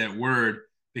can use that word,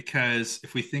 because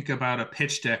if we think about a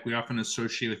pitch deck, we often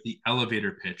associate with the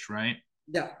elevator pitch, right?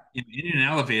 Yeah. In an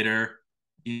elevator,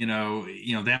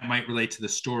 that might relate to the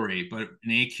story, but in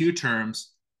AQ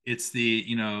terms, it's the,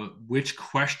 which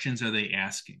questions are they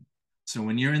asking? So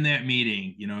when you're in that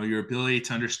meeting, your ability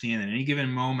to understand at any given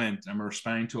moment, I'm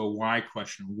responding to a why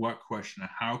question, what question, a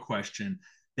how question,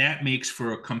 that makes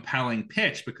for a compelling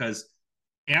pitch because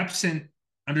absent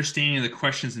understanding of the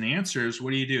questions and answers,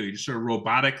 what do? You just sort of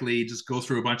robotically just go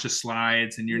through a bunch of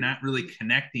slides and you're not really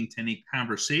connecting to any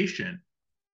conversation.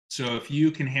 So if you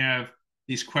can have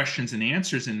these questions and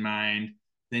answers in mind,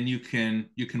 then you can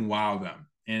wow them.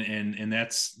 And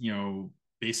that's,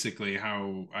 basically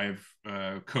how I've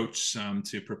coached some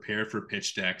to prepare for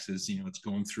pitch decks is, it's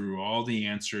going through all the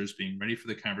answers, being ready for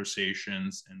the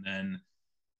conversations, and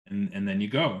then you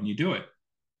go and you do it.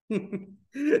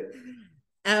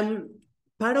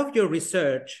 Part of your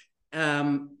research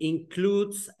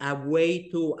includes a way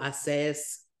to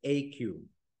assess AQ.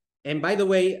 And by the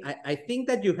way, I think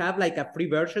that you have like a free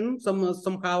version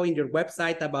somehow in your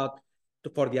website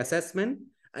for the assessment.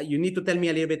 You need to tell me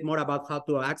a little bit more about how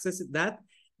to access that.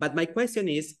 But my question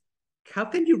is, how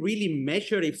can you really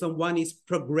measure if someone is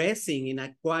progressing in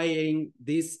acquiring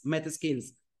these meta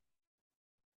skills?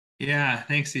 Yeah,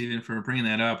 thanks, Stephen, for bringing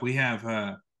that up. We have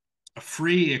a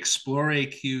free Explore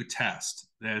AQ test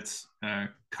that's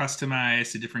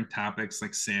customized to different topics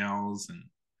like sales and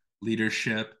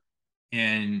leadership.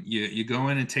 And you go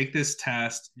in and take this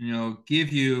test,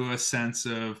 give you a sense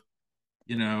of,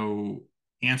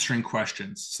 answering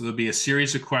questions. So there'll be a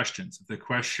series of questions. If the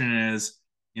question is,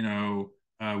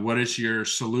 what is your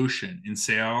solution in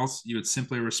sales? You would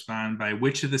simply respond by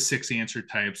which of the 6 answer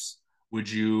types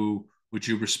would you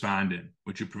respond in?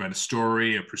 Would you provide a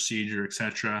story, a procedure,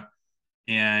 etc.?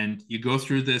 And you go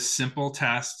through this simple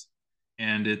test,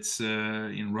 and it's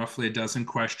roughly a dozen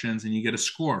questions, and you get a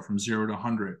score from 0 to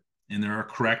 100. And there are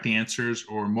correct answers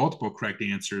or multiple correct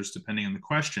answers depending on the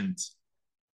questions.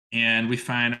 And we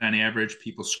find on average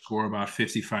people score about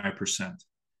 55%.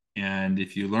 And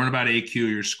if you learn about AQ,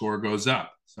 your score goes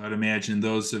up. So I'd imagine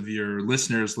those of your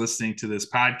listeners listening to this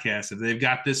podcast, if they've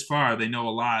got this far, they know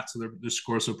a lot. So their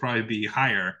scores will probably be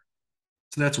higher.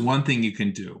 So that's one thing you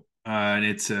can do. And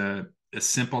it's a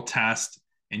simple test.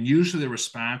 And usually the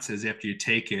response is after you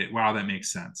take it, wow, that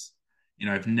makes sense.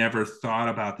 I've never thought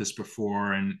about this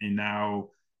before. And now,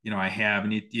 I have.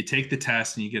 And you take the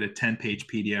test and you get a 10-page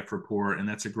PDF report. And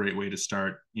that's a great way to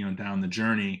start, down the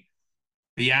journey.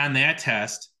 Beyond that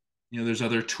test, there's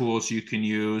other tools you can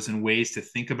use and ways to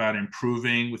think about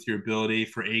improving with your ability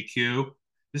for AQ.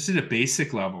 This is a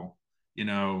basic level.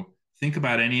 Think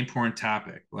about any important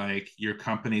topic, like your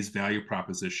company's value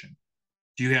proposition.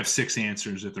 Do you have 6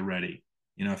 answers at the ready?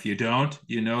 If you don't,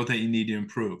 you know that you need to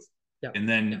improve. Yeah. And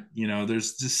then,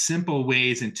 there's just simple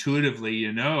ways intuitively,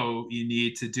 you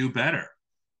need to do better.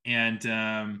 And,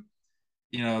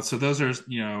 so those are,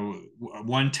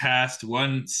 one test,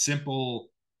 one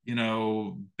simple,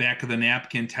 back of the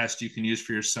napkin test you can use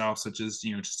for yourself, such as,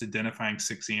 just identifying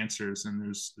 6 answers. And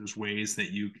there's ways that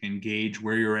you can gauge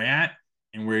where you're at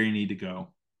and where you need to go.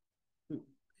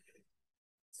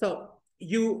 So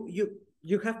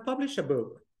you have published a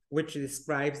book which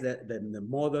describes the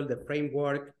model, the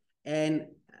framework, and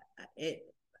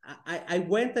I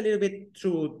went a little bit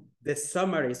through the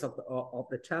summaries of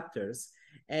the chapters,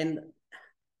 and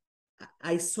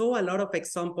I saw a lot of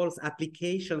examples,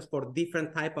 applications for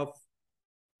different type of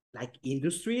like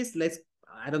industries.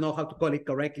 I don't know how to call it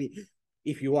correctly.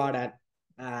 If you are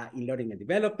in learning and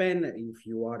development, if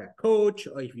you are a coach,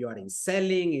 or if you are in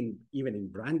selling, even in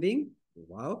branding.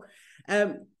 Wow.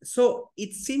 So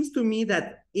it seems to me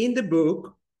that in the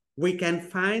book, we can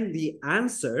find the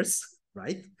answers,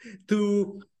 right,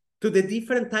 to the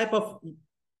different type of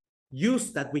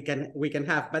use that we can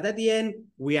have. But at the end,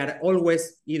 we are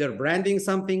always either branding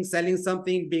something, selling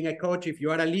something, being a coach. If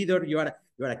you are a leader, you are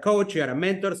a coach, you are a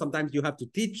mentor. Sometimes you have to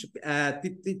teach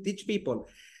people.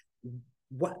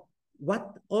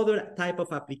 What other type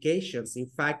of applications, in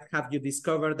fact, have you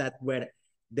discovered that where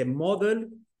the model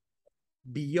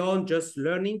beyond just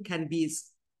learning can be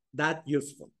that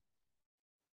useful?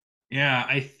 Yeah,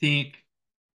 I think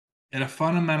at a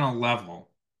fundamental level,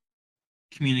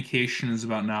 communication is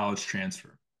about knowledge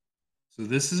transfer. So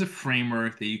this is a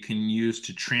framework that you can use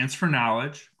to transfer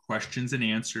knowledge, questions and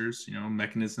answers,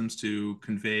 mechanisms to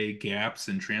convey gaps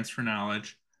and transfer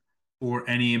knowledge for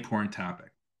any important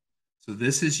topic. So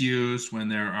this is used when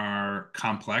there are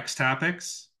complex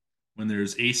topics, when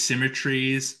there's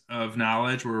asymmetries of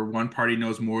knowledge where one party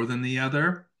knows more than the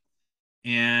other,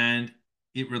 and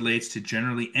it relates to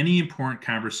generally any important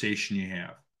conversation you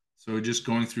have. So just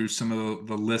going through some of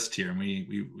the list here, and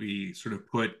we sort of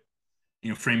put,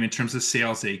 frame in terms of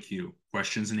sales AQ,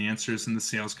 questions and answers in the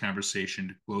sales conversation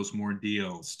to close more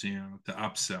deals, to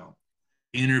upsell.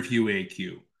 Interview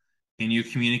AQ, can you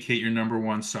communicate your number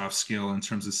one soft skill in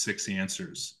terms of 6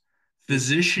 answers?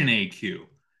 Physician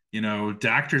AQ,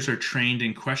 doctors are trained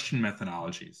in question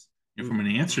methodologies. From an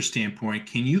answer standpoint,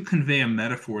 can you convey a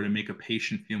metaphor to make a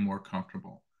patient feel more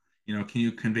comfortable? Can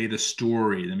you convey the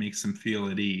story that makes them feel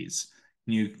at ease?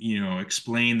 Can you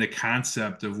explain the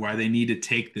concept of why they need to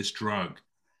take this drug?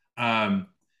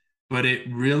 But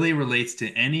it really relates to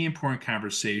any important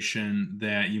conversation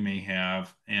that you may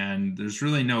have, and there's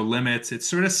really no limits. It's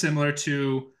sort of similar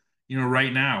to,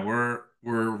 right now we're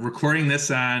recording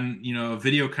this on, a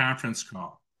video conference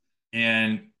call,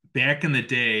 and back in the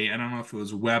day, I don't know if it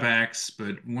was WebEx,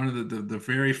 but one of the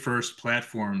very first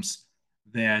platforms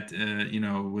that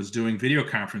was doing video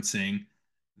conferencing,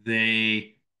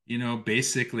 they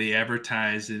basically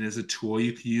advertised it as a tool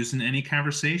you could use in any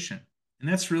conversation. And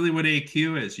that's really what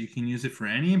AQ is. You can use it for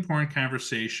any important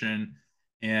conversation,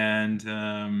 and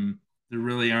there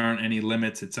really aren't any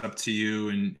limits. It's up to you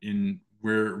and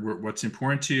where what's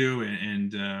important to you,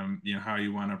 and how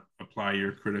you want to apply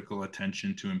your critical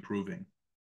attention to improving.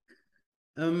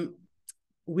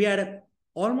 We are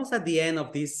almost at the end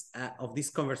of this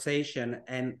conversation,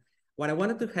 and what I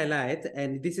wanted to highlight,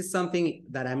 and this is something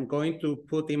that I'm going to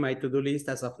put in my to-do list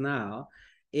as of now,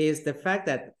 is the fact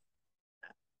that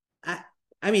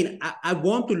I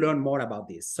want to learn more about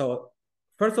this. So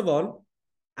first of all,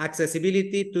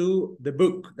 accessibility to the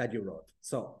book that you wrote.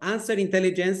 So Answer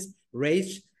Intelligence,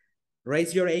 Raise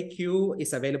Your AQ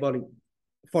is available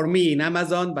for me in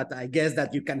Amazon, but I guess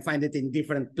that you can find it in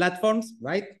different platforms,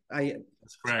 right?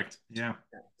 That's correct. Yeah.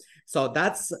 So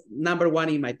that's number 1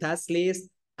 in my task list.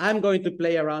 I'm going to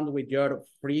play around with your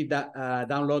free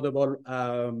downloadable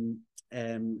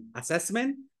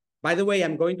assessment. By the way,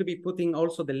 I'm going to be putting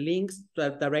also the links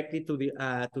directly to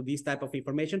this type of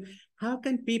information. How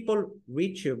can people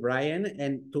reach you, Brian,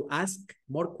 and to ask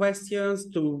more questions?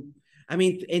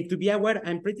 And to be aware,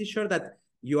 I'm pretty sure that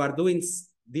you are doing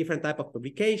different type of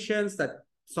publications that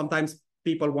sometimes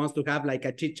people want to have like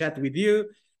a chit chat with you.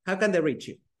 How can they reach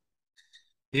you?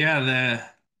 Yeah,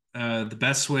 the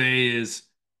best way is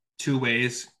two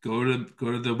ways. Go to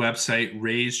the website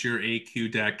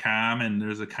raiseyouraq.com, and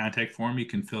there's a contact form. You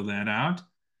can fill that out.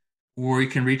 Or you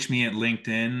can reach me at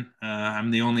LinkedIn.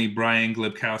 I'm the only Brian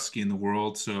Glibkowski in the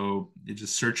world, so you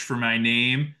just search for my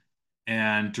name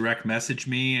and direct message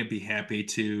me. I'd be happy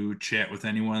to chat with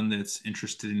anyone that's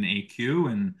interested in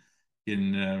AQ and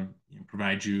can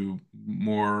provide you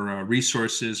more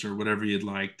resources or whatever you'd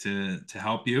like to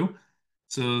help you.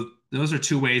 So those are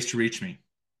two ways to reach me.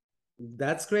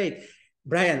 That's great.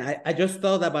 Brian, I just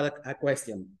thought about a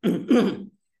question.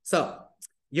 So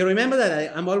you remember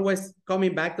that I'm always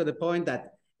coming back to the point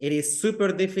that it is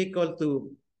super difficult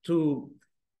to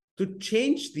to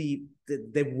change the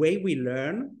way we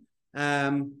learn.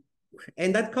 And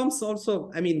that comes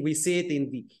also, I mean, we see it in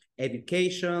the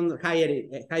education,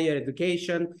 higher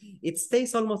education. It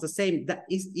stays almost the same.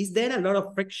 Is there a lot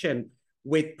of friction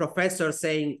with professors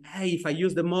saying, hey, if I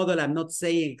use the model, I'm not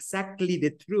saying exactly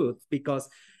the truth? Because,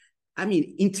 I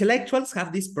mean, intellectuals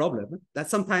have this problem that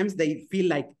sometimes they feel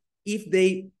like if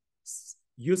they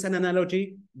use an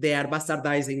analogy, they are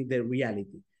bastardizing the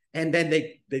reality. And then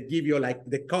they give you like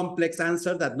the complex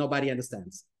answer that nobody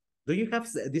understands. Do you have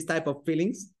this type of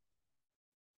feelings?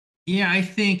 Yeah, I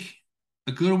think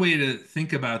a good way to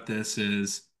think about this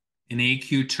is in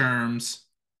AQ terms,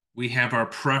 we have our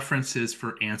preferences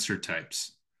for answer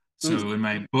types. Mm. So in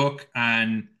my book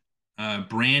on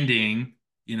branding,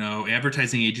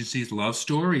 advertising agencies love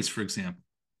stories, for example.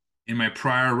 In my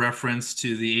prior reference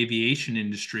to the aviation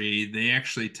industry, they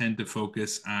actually tend to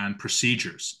focus on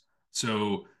procedures.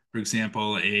 So, for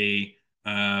example, in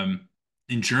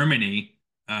Germany,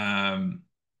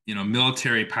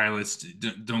 military pilots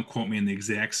don't quote me on the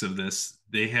exacts of this.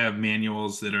 They have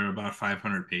manuals that are about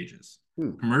 500 pages.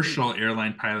 Mm. Commercial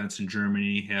airline pilots in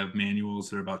Germany have manuals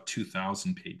that are about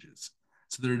 2,000 pages.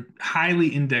 So they're highly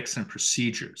indexed on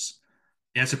procedures.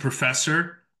 As a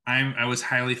professor, I was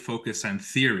highly focused on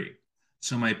theory.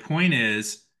 So my point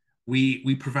is,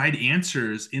 we provide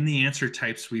answers in the answer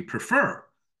types we prefer.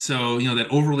 So that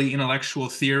overly intellectual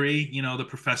theory, the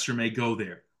professor may go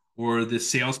there, or the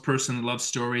salesperson that loves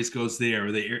stories goes there,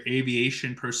 or the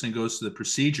aviation person goes to the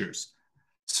procedures.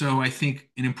 So I think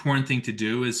an important thing to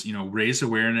do is, raise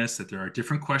awareness that there are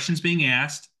different questions being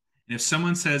asked. And if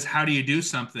someone says, "How do you do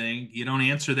something?" you don't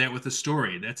answer that with a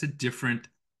story. That's a different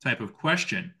type of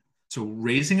question. So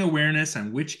raising awareness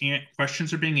on which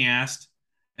questions are being asked,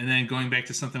 and then going back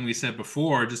to something we said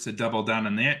before, just to double down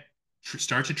on that,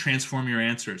 start to transform your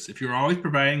answers. If you're always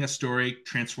providing a story,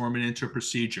 transform it into a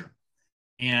procedure.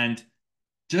 And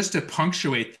just to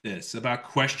punctuate this about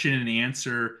question and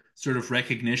answer sort of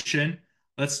recognition,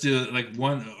 let's do like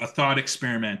a thought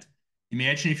experiment.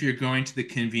 Imagine if you're going to the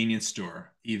convenience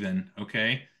store, even,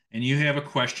 okay, and you have a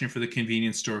question for the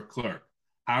convenience store clerk.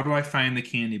 How do I find the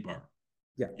candy bar?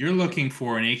 Yeah. You're looking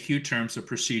for an AQ terms of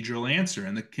procedural answer,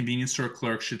 and the convenience store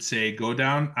clerk should say, go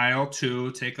down aisle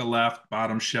 2, take a left,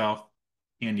 bottom shelf,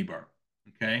 candy bar.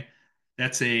 Okay.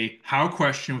 That's a how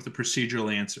question with a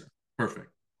procedural answer. Perfect.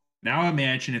 Now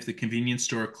imagine if the convenience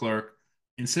store clerk,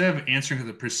 instead of answering with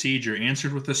a procedure,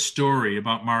 answered with a story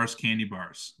about Mars candy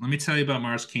bars. Let me tell you about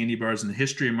Mars candy bars and the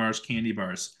history of Mars candy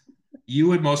bars. You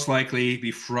would most likely be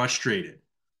frustrated.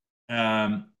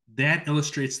 That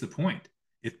illustrates the point.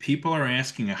 If people are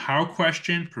asking a how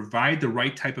question, provide the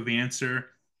right type of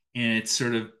answer, and it's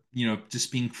sort of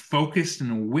just being focused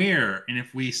and aware. And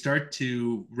if we start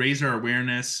to raise our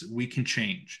awareness, we can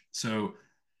change. So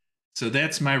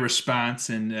that's my response.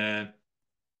 And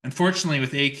unfortunately,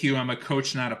 with AQ, I'm a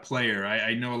coach, not a player.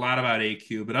 I know a lot about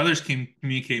AQ, but others can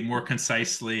communicate more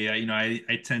concisely.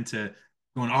 I tend to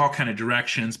go in all kind of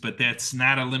directions, but that's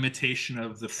not a limitation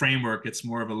of the framework. It's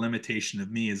more of a limitation of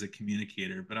me as a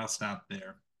communicator. But I'll stop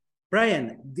there.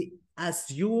 Brian, as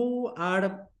you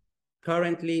are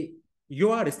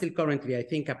still currently, I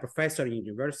think, a professor in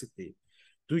university.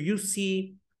 Do you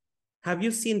see, have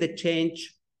you seen the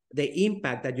change, the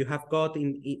impact that you have got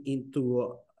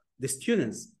into the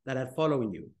students that are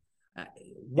following you?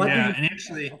 What do Yeah, you and think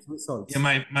actually, of results?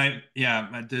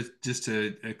 yeah, just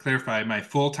to clarify, my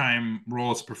full-time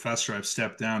role as a professor, I've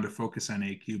stepped down to focus on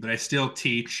AQ, but I still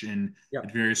teach Yeah.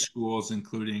 at various schools,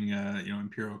 including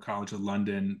Imperial College of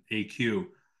London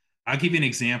AQ. I'll give you an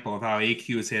example of how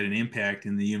AQ has had an impact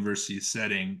in the university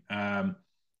setting.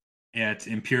 At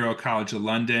Imperial College of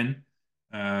London,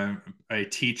 I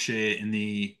teach in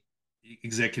the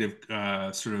executive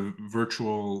sort of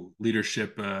virtual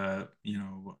leadership,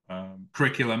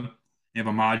 curriculum. They have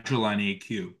a module on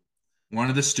AQ. One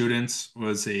of the students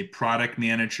was a product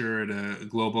manager at a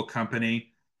global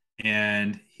company,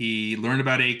 and he learned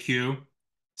about AQ.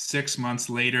 6 months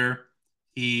later,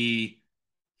 he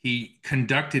he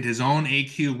conducted his own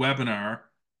AQ webinar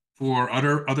for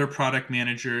other product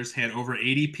managers, had over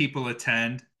 80 people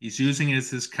attend. He's using it as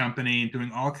his company and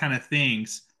doing all kind of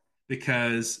things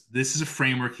because this is a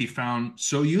framework he found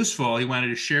so useful he wanted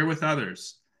to share with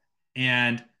others.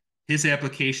 And his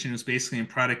application is basically in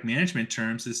product management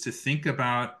terms is to think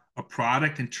about a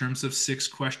product in terms of 6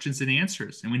 questions and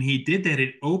answers. And when he did that,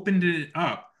 it opened it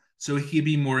up so he could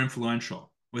be more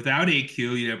influential. Without AQ,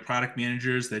 you have product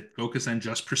managers that focus on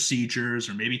just procedures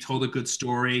or maybe told a good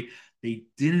story. They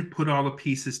didn't put all the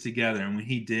pieces together. And when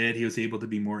he did, he was able to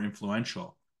be more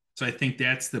influential. So I think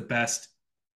that's the best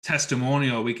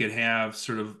testimonial we could have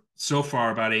sort of so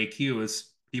far about AQ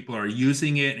is people are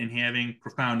using it and having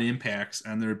profound impacts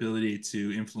on their ability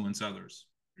to influence others.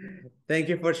 Thank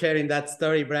you for sharing that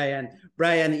story, Brian.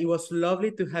 Brian, it was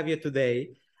lovely to have you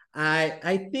today.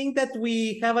 I think that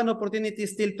we have an opportunity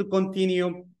still to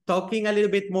continue talking a little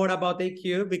bit more about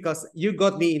AQ because you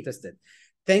got me interested.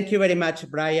 Thank you very much,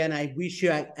 Brian. I wish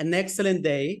you an excellent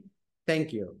day.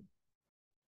 Thank you.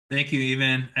 Thank you,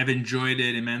 Ivan. I've enjoyed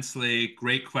it immensely.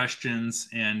 Great questions,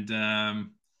 and I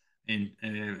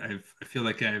feel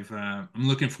like I'm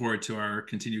looking forward to our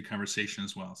continued conversation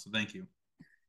as well. So thank you.